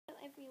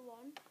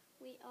on.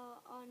 We are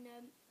on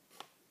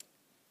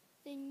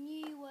the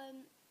new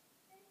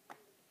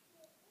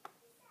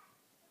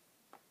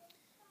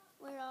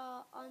we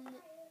are on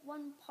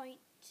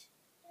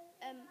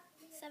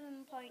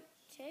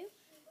 1.7.2.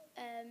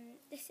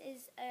 This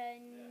is a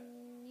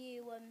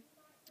new one.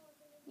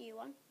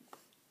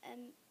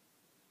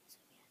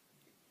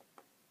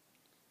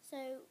 So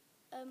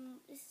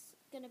this is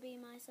going to be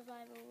my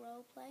survival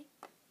roleplay,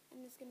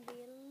 and there's going to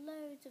be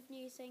loads of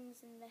new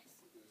things in this.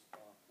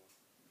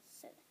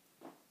 So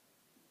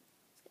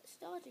let's get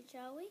started,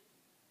 shall we?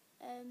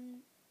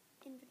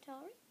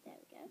 Inventory. There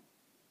we go.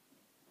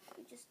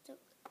 We just took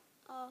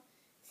our.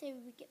 So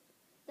we get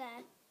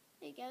there.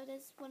 There you go.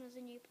 There's one of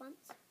the new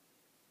plants.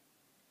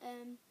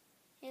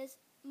 Here's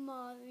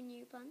more of the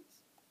new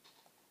plants.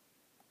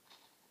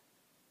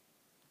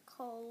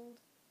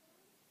 Called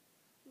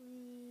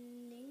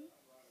leaf.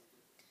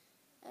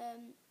 I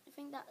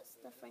think that's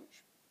the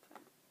French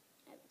plant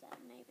over there.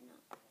 Maybe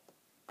not.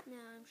 No,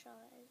 I'm sure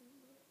it isn't.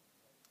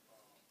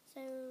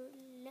 So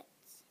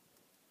let's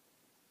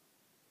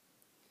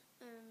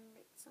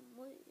make some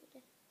wood.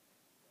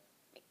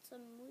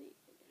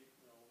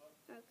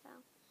 Okay.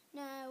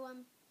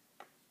 No,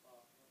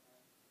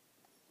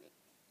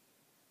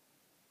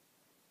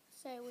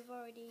 so we've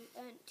already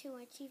earned 2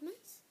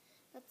 achievements.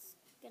 That's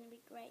going to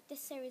be great.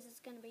 This series is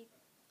going to be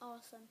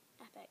awesome,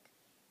 epic.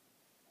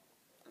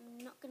 I'm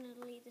not going to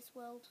delete this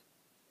world.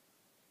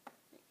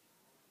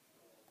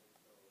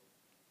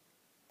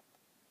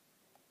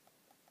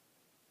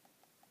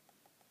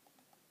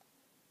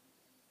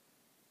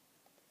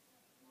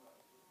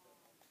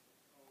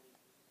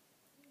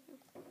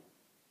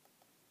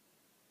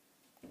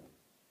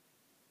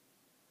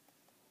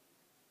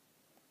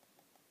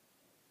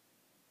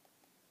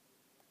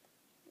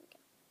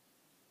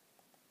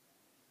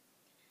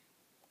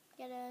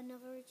 Get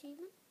another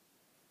achievement.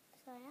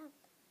 So I have.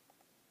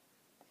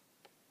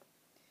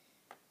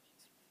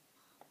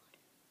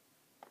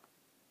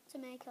 To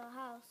make our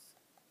house.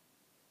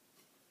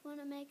 If we want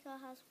to make our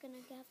house, we're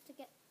going to have to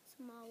get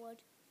some more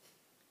wood.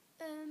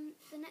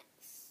 The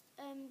next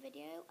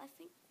video, I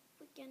think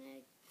we're going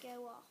to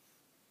go off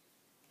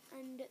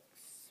and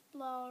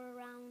explore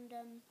around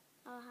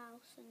our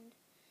house, and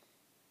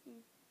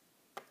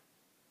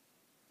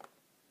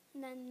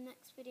then the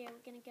next video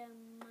we're going to go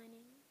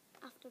mining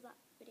after that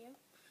video.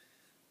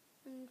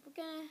 And we're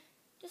going to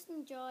just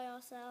enjoy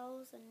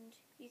ourselves, and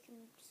you can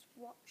just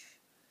watch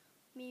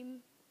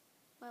me,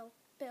 well,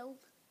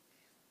 build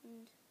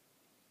and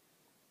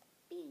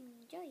be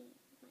enjoying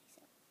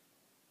myself.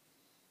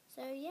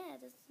 So yeah,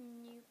 there's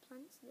new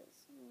plants,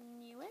 there's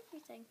new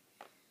everything.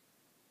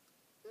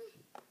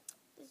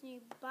 There's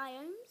new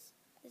biomes,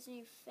 there's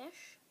new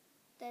fish.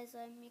 There's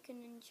you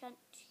can enchant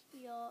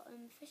your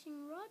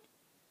fishing rod.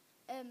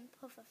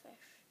 Puffer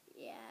fish.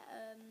 Yeah,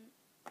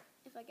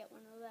 if I get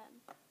one of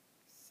them.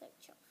 So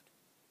chuffed.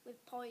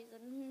 With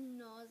poison,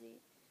 nausea.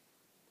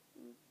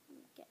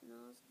 Get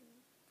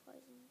nausea,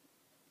 poison.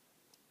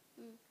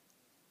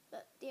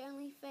 But the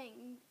only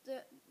thing,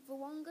 the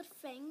one good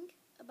thing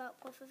about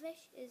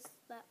pufferfish is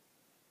that,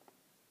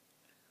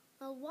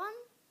 well, one,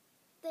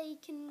 they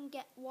can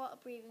get water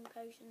breathing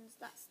potions.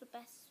 That's the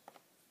best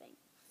thing.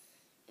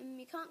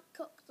 You can't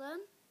cook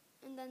them,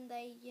 and then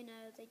they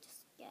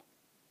just get,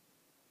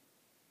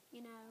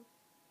 need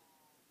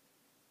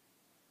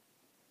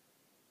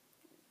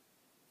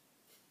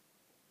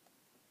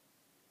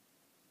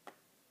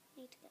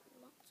to get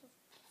lots of,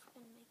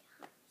 and make a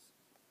house.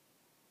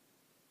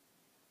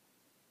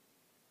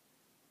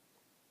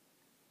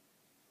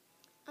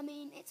 I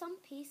mean, it's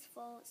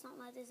unpeaceful. It's not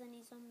like there's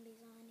any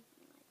zombies or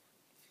anything like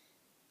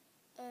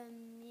that.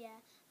 Yeah.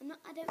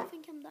 I don't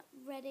think I'm that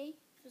ready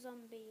for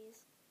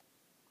zombies.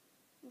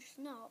 I'm just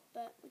not,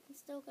 but we can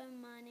still go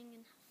mining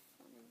and have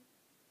fun.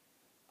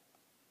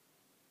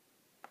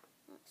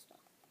 Let's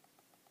stop.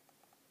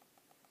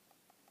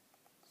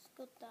 It's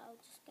good that I'll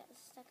just get a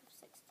stack of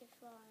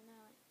 64, I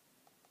know it.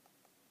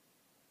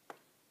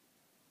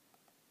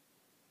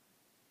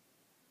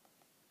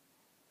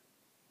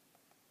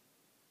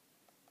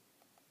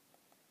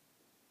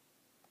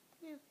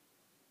 Yeah.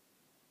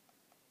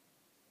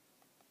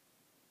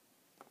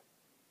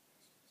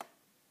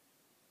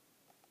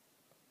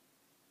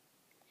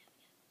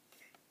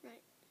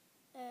 Right.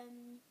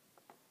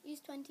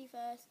 Use 20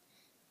 first.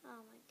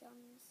 Oh my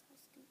goodness,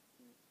 that's gonna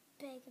be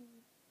big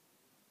and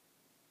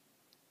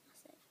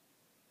massive.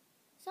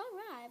 It's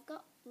alright, I've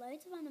got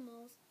loads of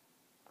animals,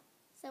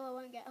 so I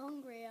won't get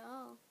hungry at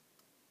all.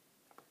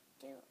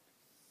 Do it.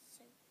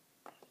 So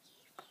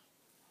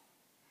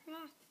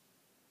evil.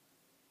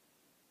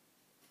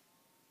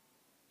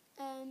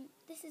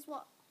 This is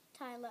what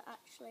Tyler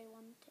actually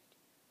wanted.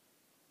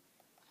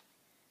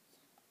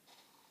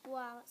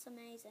 Wow, that's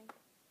amazing.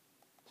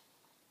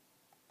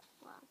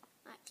 Wow,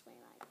 I actually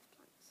like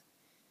plants.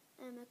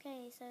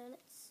 Okay, so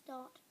let's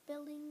start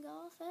building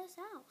our first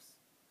house.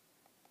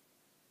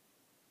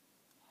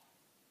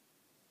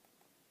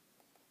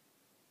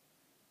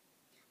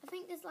 I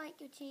think there's like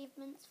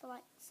achievements for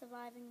like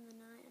surviving the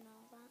night and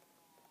all that.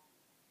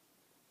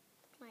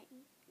 Like,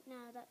 No,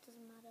 that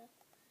doesn't matter.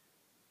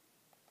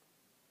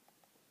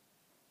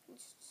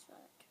 Just destroy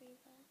that tree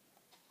there.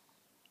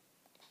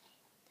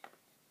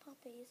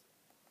 Poppies.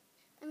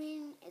 I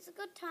mean, it's a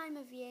good time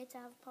of year to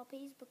have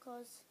poppies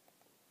because,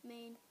 I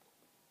mean,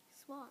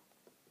 guess what?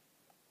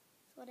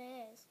 That's what it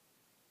is.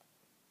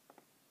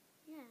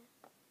 Yeah.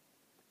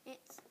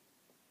 It's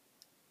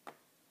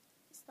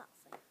that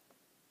thing.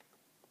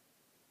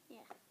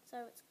 Yeah,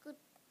 so it's a good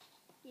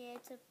year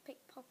to pick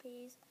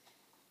poppies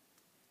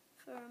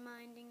for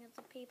reminding of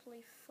the people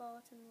who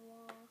fought in the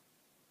war.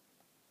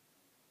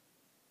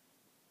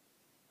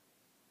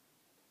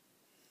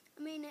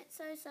 I mean, it's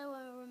also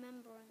a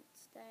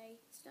Remembrance Day.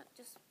 It's not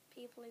just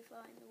people who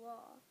fought in the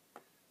war,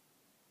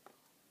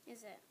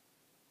 is it?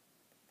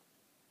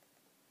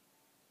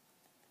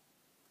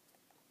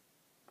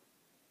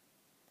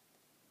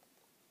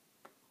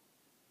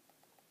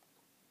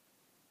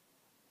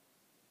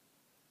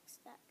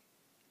 Stack.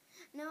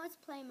 Now let's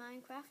play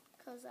Minecraft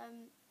because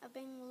I've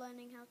been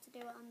learning how to do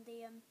it on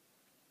the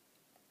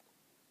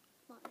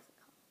what is it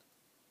called?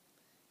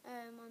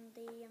 On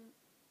the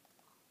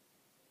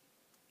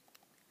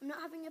I'm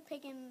not having a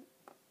pig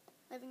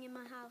living in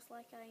my house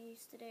like I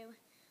used to do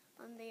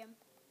on the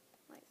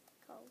what is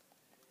it called?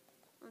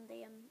 On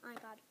the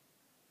iPad.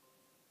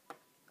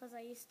 Because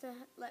I used to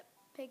let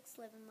pigs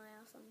live in my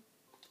house on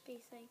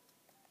PC.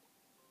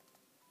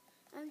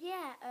 Oh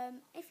yeah,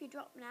 if you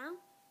drop now,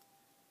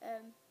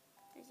 as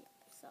you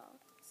saw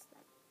just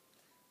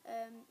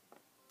then,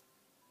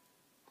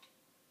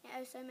 it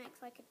also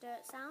makes like a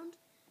dirt sound.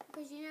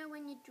 Because you know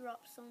when you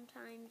drop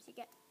sometimes you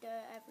get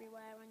dirt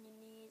everywhere on your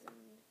knees and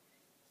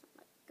it's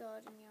not like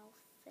good and you're all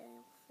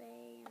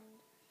filthy and,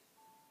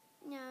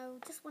 you know,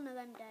 just one of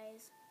them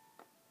days.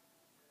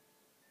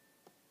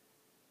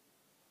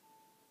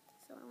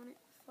 So I want it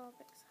 4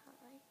 bricks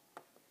high.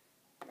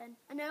 Then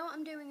I know what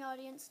I'm doing,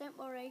 audience, don't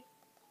worry.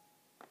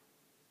 I'm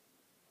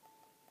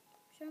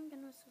sure I'm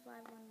gonna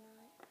survive one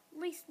night. At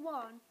least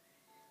one.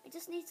 I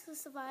just need to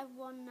survive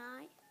one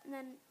night and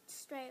then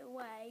straight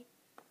away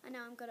I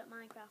know I'm good at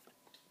Minecraft.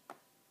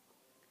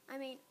 I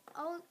mean,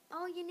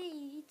 all you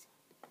need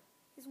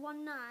is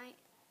one night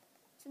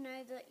to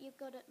know that you're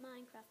good at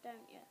Minecraft,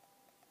 don't you?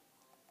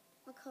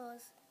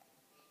 Because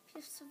if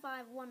you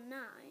survive one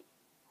night,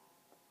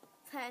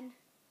 then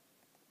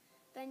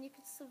you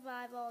could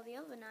survive all the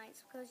other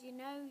nights because you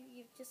know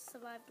you've just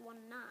survived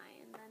one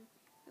night and then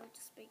you'll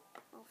just be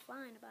all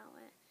fine about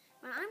it.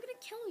 Right, I'm gonna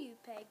kill you,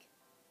 pig.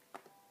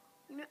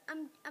 You know,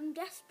 I'm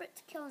desperate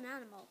to kill an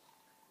animal.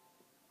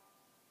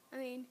 I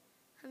mean,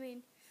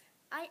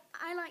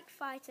 I like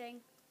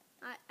fighting.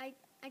 I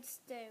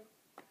just do.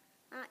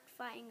 I like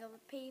fighting other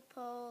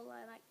people.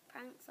 I like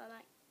pranks. I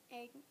like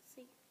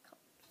agency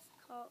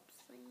corpse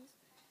things.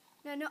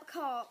 No, not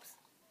corpse.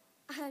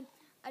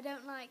 I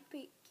don't like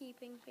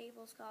keeping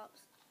people's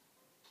corpse.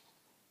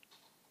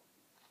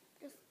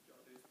 Just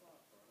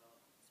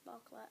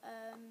sparkler.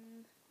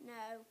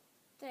 No.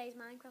 Today's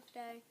Minecraft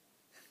day.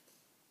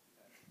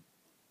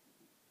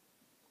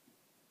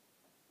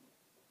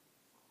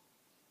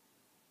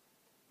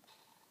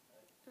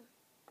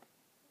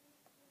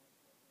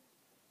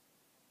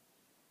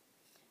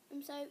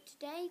 So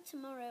today,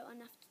 tomorrow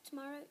and after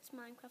tomorrow it's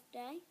Minecraft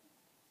day.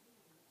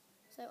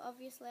 So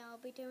obviously I'll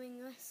be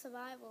doing a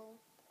survival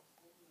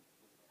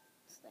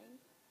thing.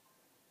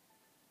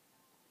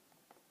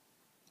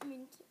 I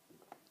mean,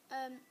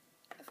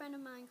 a friend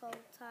of mine called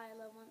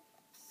Tyler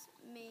wants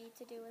me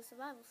to do a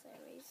survival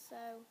series,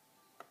 so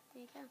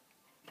there you go.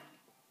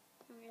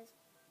 There it is.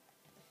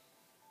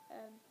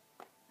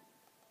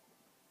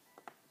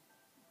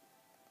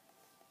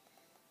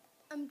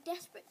 I'm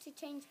desperate to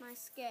change my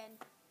skin.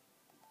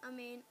 I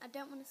mean, I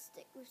don't want to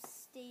stick with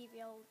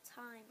Stevie all the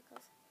time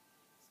because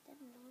it's dead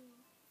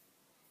annoying.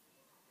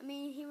 I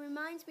mean, he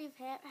reminds me of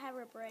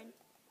Herobrine.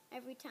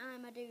 Every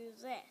time I do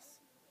this,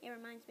 he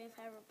reminds me of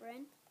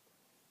Herobrine.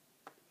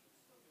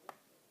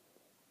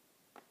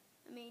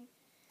 I mean,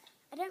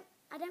 I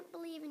don't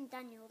believe in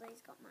Daniel that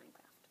he's got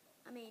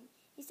Minecraft. I mean,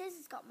 he says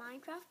he's got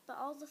Minecraft, but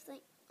all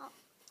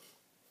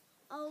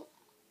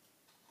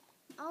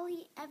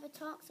he ever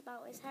talks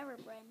about is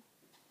Herobrine.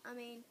 I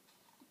mean,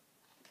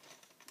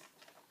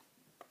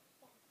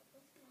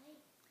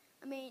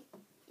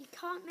 you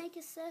can't make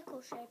a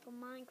circle shape on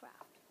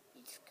Minecraft.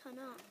 You just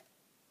cannot.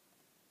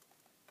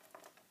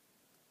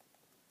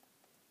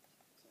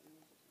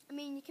 I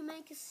mean, you can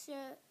make a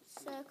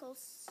circle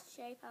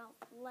shape out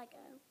of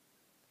Lego.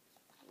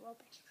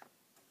 Rubbish.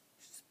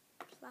 Just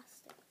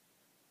plastic.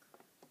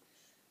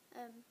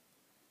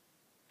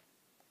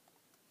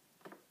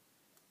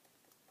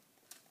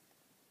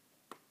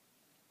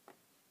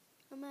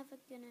 I'm ever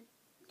gonna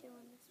do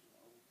on this.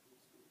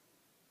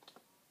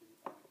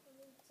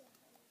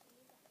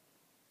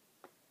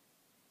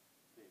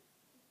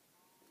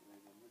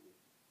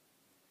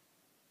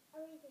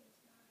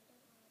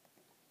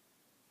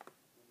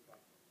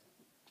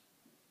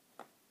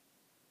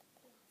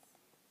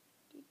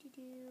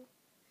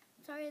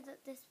 Sorry that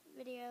this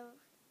video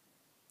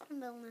I'm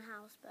building a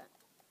house, but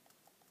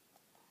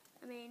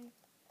I mean,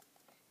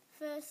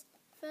 first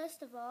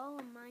of all,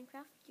 on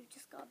Minecraft, you've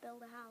just got to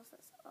build a house.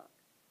 That's all.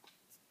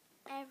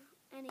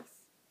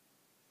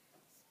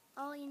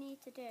 All you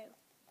need to do.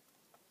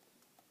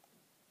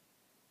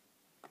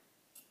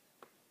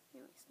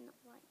 No, it's not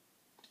like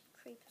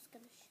creeper's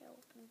gonna show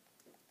up and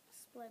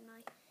explode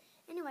my.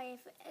 Anyway,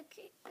 if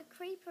a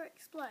creeper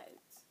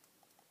explodes,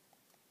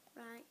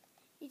 right,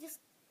 you just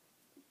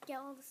get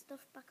all the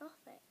stuff back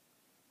off it,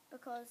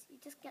 because you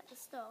just get the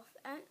stuff.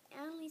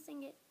 Only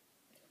thing it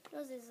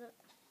does is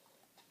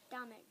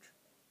damage.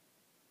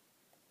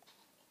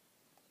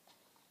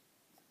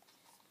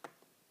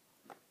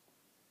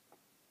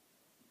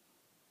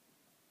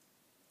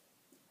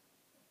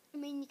 I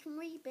mean, you can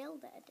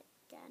rebuild it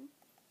again.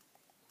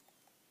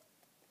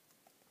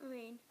 I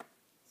mean,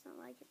 it's not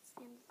like it's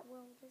the end of the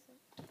world, is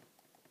it?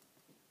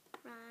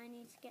 Right, I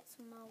need to get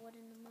some more wood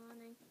in the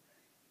morning.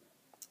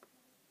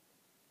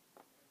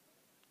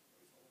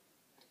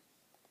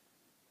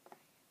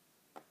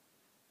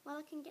 Well,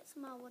 I can get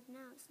some more wood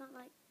now. It's not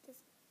like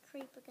this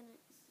creeper gonna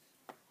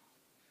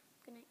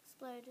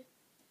explode.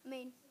 I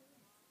mean,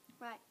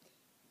 right.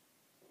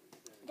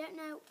 I don't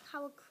know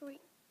how a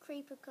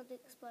creeper could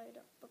explode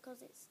up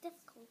because its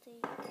difficulty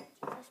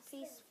is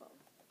peaceful.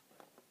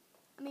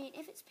 I mean,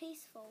 if it's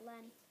peaceful,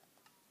 then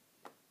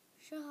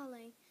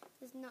surely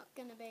there's not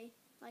gonna be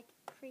like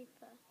a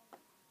creeper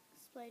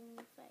exploding in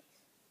your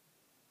face.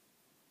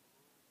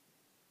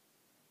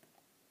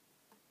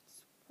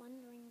 Just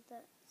wondering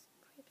that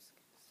creeper's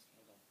gonna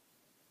see.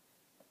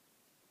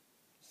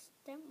 Just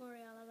don't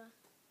worry, Oliver.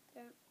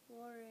 Don't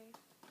worry.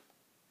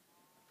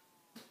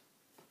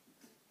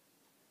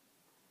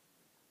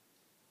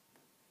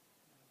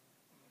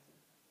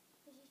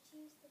 Did you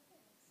choose the face?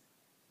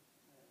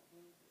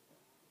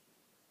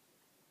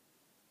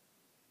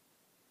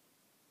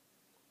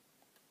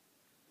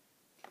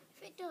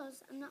 If it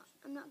does,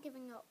 I'm not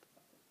giving up.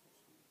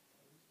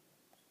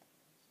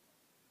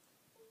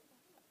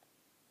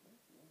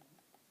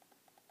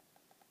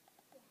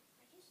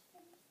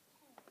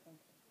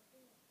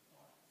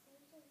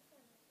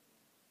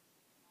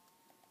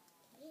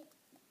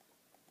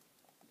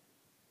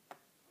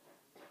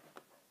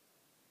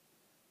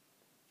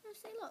 Oh,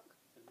 see, look.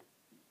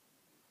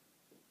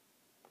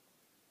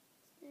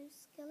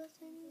 There's no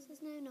skeletons,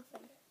 there's no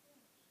nothing.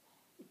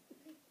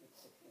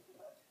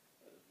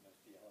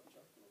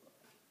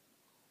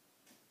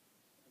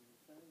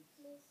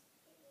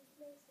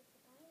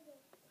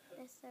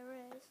 Yes, there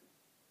is.